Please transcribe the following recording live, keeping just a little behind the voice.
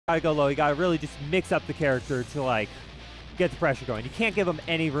gotta go low. You gotta really just mix up the character to like get the pressure going. You can't give him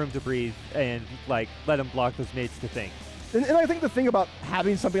any room to breathe and like let him block those mates to think. And I think the thing about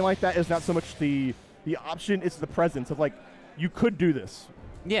having something like that is not so much the option, it's the presence of like, you could do this.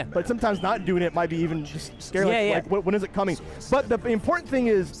 Yeah. But sometimes not doing it might be even just scary. Yeah, like when is it coming? But the important thing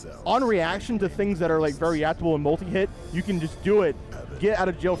is, on reaction to things that are like very reactable and multi-hit, you can just do it. Get out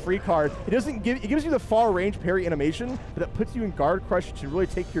of jail free card. It gives you the far range parry animation, but it puts you in guard crush to really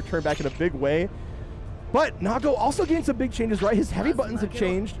take your turn back in a big way. But Nago also getting some big changes, right? His heavy buttons have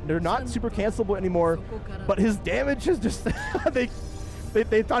changed. They're not super cancelable anymore, but his damage is just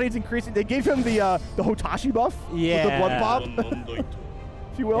they thought he's increasing. They gave him the Hotashi buff with the blood pop,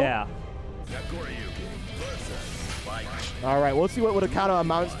 if you will. Yeah. All right, well, let's see what Akata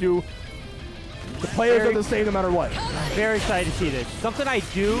amounts to. The players are the same no matter what. Very excited to see this. Something I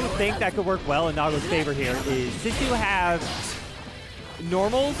do think that could work well in Nago's favor here is since you have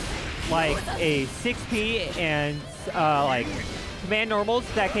normals like a 6P and like command normals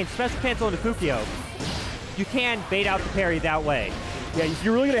that can special cancel into Fukio, you can bait out the parry that way. Yeah,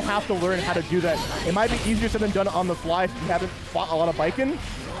 you're really going to have to learn how to do that. It might be easier said than done on the fly if you haven't fought a lot of Baiken.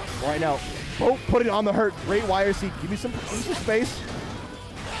 Right now, Boat put it on the hurt. Great YRC. Give me some space.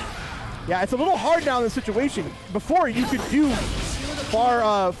 Yeah, it's a little hard now in this situation. Before, you could do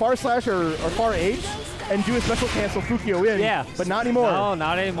far slash or far H and do a special cancel Fukio in. Yeah. But not anymore. No,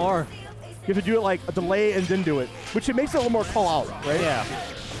 not anymore. You have to do it like a delay and then do it, which it makes it a little more call out, right? Yeah.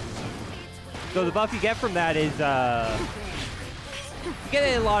 So the buff you get from that is you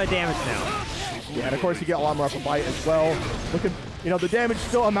get a lot of damage now. Yeah, and of course you get a lot more up a bite as well. Looking, the damage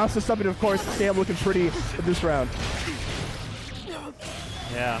still amounts to something. Of course, Sam looking pretty in this round.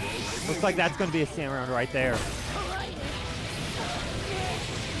 Yeah, looks like that's going to be a Sam round right there.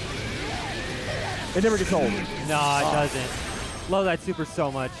 It never gets old. No, it doesn't. Love that super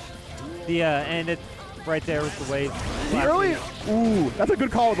so much. The and it right there with the wave. The early, ooh, that's a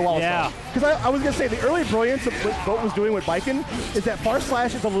good call with the wall. Yeah. Because I was gonna say the early brilliance of what Boat was doing with Baiken is that far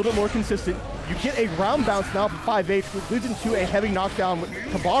slash is a little bit more consistent. You get a ground bounce now for 5H, which leads into a heavy knockdown with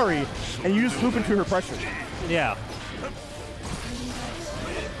Tabari, and you just loop into her pressure. Yeah.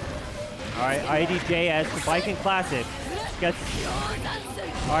 All right, IDJS, the Baiken Classic. Gets,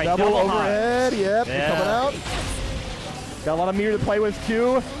 all right, double overhead, yep, yeah. Coming out. Got a lot of meter to play with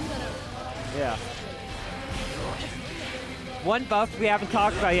too. Yeah. One buff we haven't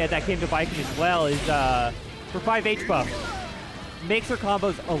talked about yet that came to Baiken as well is for 5H buff. Makes her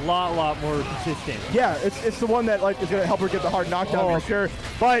combos a lot more consistent. Yeah, it's the one that like is gonna help her get the hard knockdown for sure.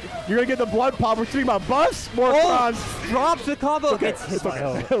 But you're gonna get the blood pop. We're speaking about buffs, more crons. Drops the combo. Okay. It's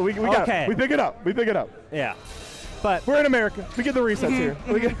okay. we got it. We pick it up. We pick it up. Yeah. But we're in America. We get the resets here.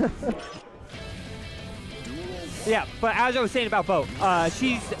 Yeah, but as I was saying about Boat,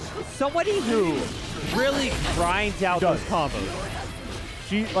 she's somebody who really grinds out those combos.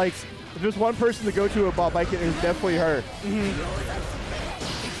 She, like, if there's one person to go to about Baiken, it's definitely her.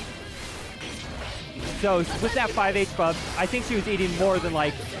 So with that 5H buff, I think she was eating more than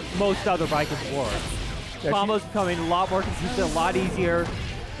like most other Baikens were. Yeah, combos becoming a lot more consistent, a lot easier.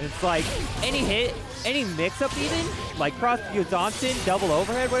 And it's like any hit, any mix-up even, like cross Johnson, double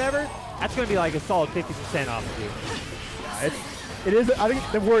overhead, whatever, that's going to be like a solid 50% off of you. It is. I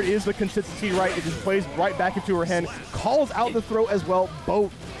think the word is the consistency, right? It just plays right back into her hand. Calls out the throw as well.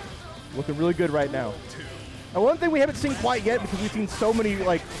 Boat looking really good right now. And one thing we haven't seen quite yet, because we've seen so many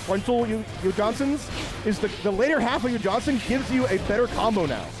like frontal Yu Johnsons, is the later half of Yu Johnson gives you a better combo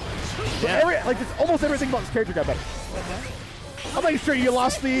now. So it's almost everything about this character got better. I'm not sure you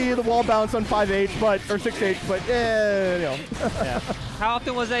lost the wall bounce on 5H, or 6H, but yeah. How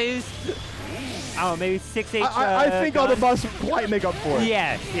often was that used? I don't know, maybe 6H. I think all the buffs quite make up for it.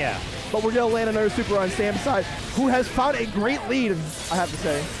 Yes, yeah. But we're gonna land another super on Sam's side, who has found a great lead, I have to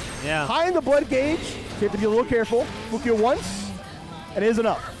say. Yeah. High in the blood gauge. You have to be a little careful. Fukio once, and it is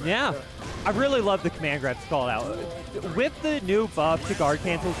enough. Yeah. I really love the command grabs called out. With the new buff to guard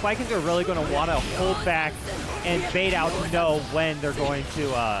cancels, Vikings are really going to want to hold back and bait out to know when they're going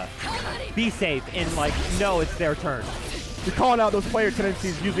to be safe and like know it's their turn. You're calling out those player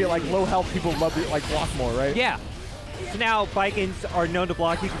tendencies. Usually, like low health people love to like block more, right? Yeah. So now Vikings are known to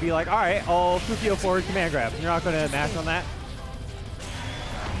block. You can be like, all right, I'll Fukio forward command grab. You're not going to mash on that.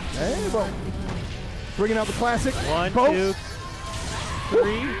 Hey, well, bringing out the classic. 1, 2,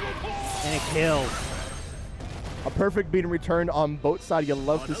 3. And it kills. A perfect beat and return on both sides. You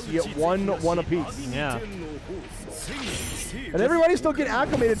love to see it. 1-1 apiece. Yeah. And everybody's still getting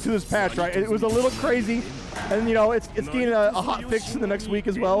acclimated to this patch, right? It was a little crazy. And, you know, it's getting a hot fix in the next week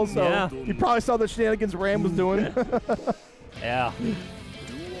as well. So you probably saw the shenanigans Ram was doing. Yeah.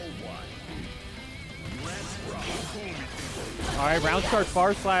 All right, round start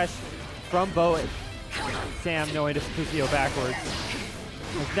far slash from Boat. Sam knowing to Fukio backwards.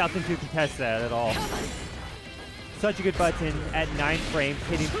 There's nothing to contest that at all. Such a good button at 9 frames,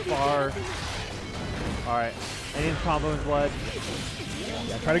 hitting far. All right, and in combo in blood.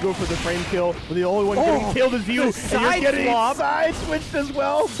 Yeah, trying to go for the frame kill, but the only one getting killed is you. And you're getting side switched as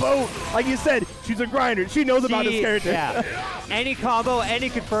well. Boat, like you said, she's a grinder. She knows about this character. Yeah. Any combo,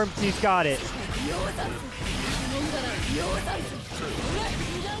 any confirmed, she's got it.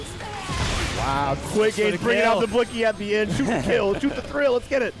 Wow, quick game, bringing out the blicky at the end. Shoot the kill, shoot the thrill. Let's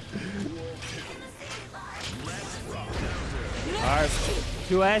get it. All right,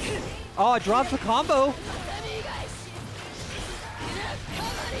 2S. Oh, it drops the combo.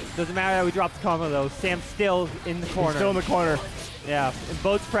 Doesn't matter that we dropped the combo though. Sam's still in the corner. Still in the corner. Yeah, and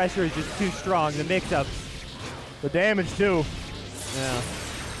Boat's pressure is just too strong. The mix-ups. The damage too. Yeah.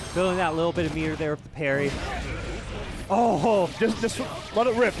 Building that little bit of meter there with the parry. Oh, just let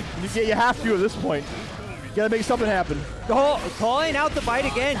it rip. You have to at this point. You gotta make something happen. oh, calling out the bite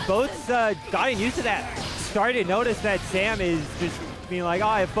again. Boat's gotten used to that. Starting to notice that Sam is just being like,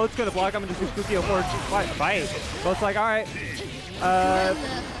 oh, if Boat's gonna block, I'm gonna just do Fukio forward bite. Boat's like, all right.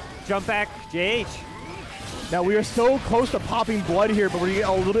 Jump back, JH. Now we are so close to popping blood here, but we're gonna get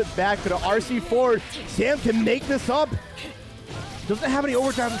a little bit back to the RC forward. Sam can make this up. Doesn't have any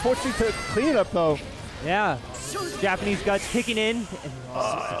overdrive, unfortunately, to clean it up though. Yeah. Japanese guts kicking in.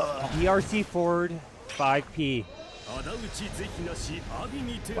 The RC forward 5P.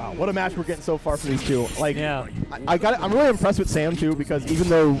 Wow, what a match we're getting so far for these two. Like, yeah. I'm really impressed with Sam too, because even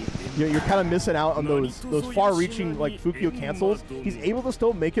though you're kind of missing out on those far-reaching like Fukio cancels, he's able to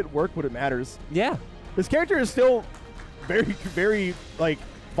still make it work when it matters. Yeah. This character is still very like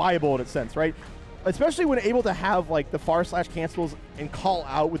viable in a sense, right? Especially when able to have like the far slash cancels and call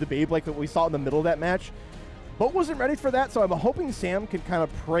out with the Babe like that we saw in the middle of that match. Boat wasn't ready for that, so I'm hoping Sam can kind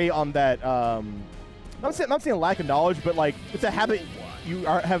of prey on that. Not saying lack of knowledge, but like it's a habit you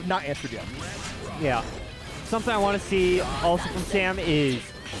have not answered yet. Yeah. Something I want to see also from Sam is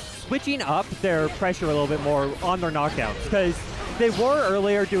switching up their pressure a little bit more on their knockdowns, because they were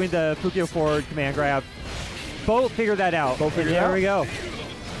earlier doing the Fukio forward command grab. Boat figured that out. There we go.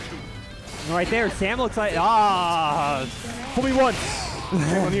 And right there, Sam looks like Fool me once.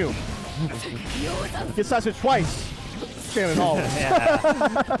 Shame on you. Get sausage twice. Shame on all. Yeah.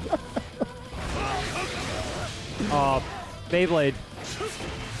 Beyblade.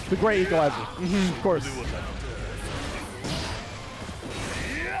 The great equalizer. Of course.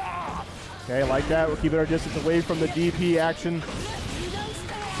 Okay, like that. We're keeping our distance away from the DP action.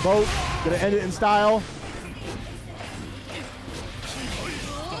 Boat, gonna end it in style.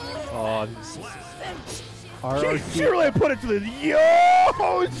 Oh, She really put it to the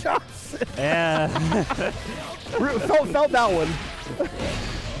yo Johnson. Yeah. felt that one.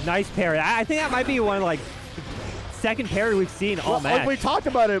 Nice parry. I think that might be one of like second parry we've seen all match. Like we talked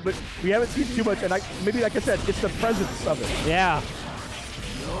about it, but we haven't seen too much. And maybe, like I said, it's the presence of it. Yeah.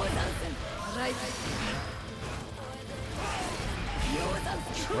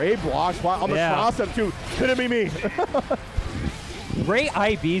 Great blocks on the cross-up too. Couldn't be me. Great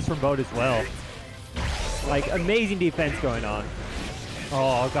IBs from Boat as well. Like amazing defense going on.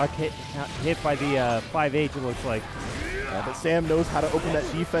 Oh, got hit by the 5H, it looks like. Yeah, but Sam knows how to open that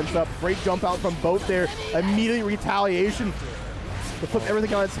defense up. Great jump out from Boat there. Immediate retaliation to flip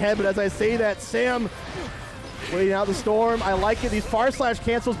everything on its head. But as I say that, Sam waiting out the storm. I like it. These far slash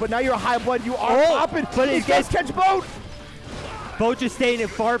cancels, but now you're high blood. You are popping. But he does catch Boat. Boat just staying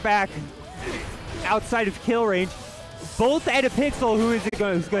far back outside of kill range. Both at a pixel. Who's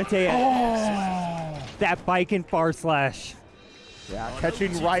going to take that bike and far slash? Yeah,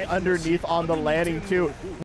 catching right underneath on the landing too.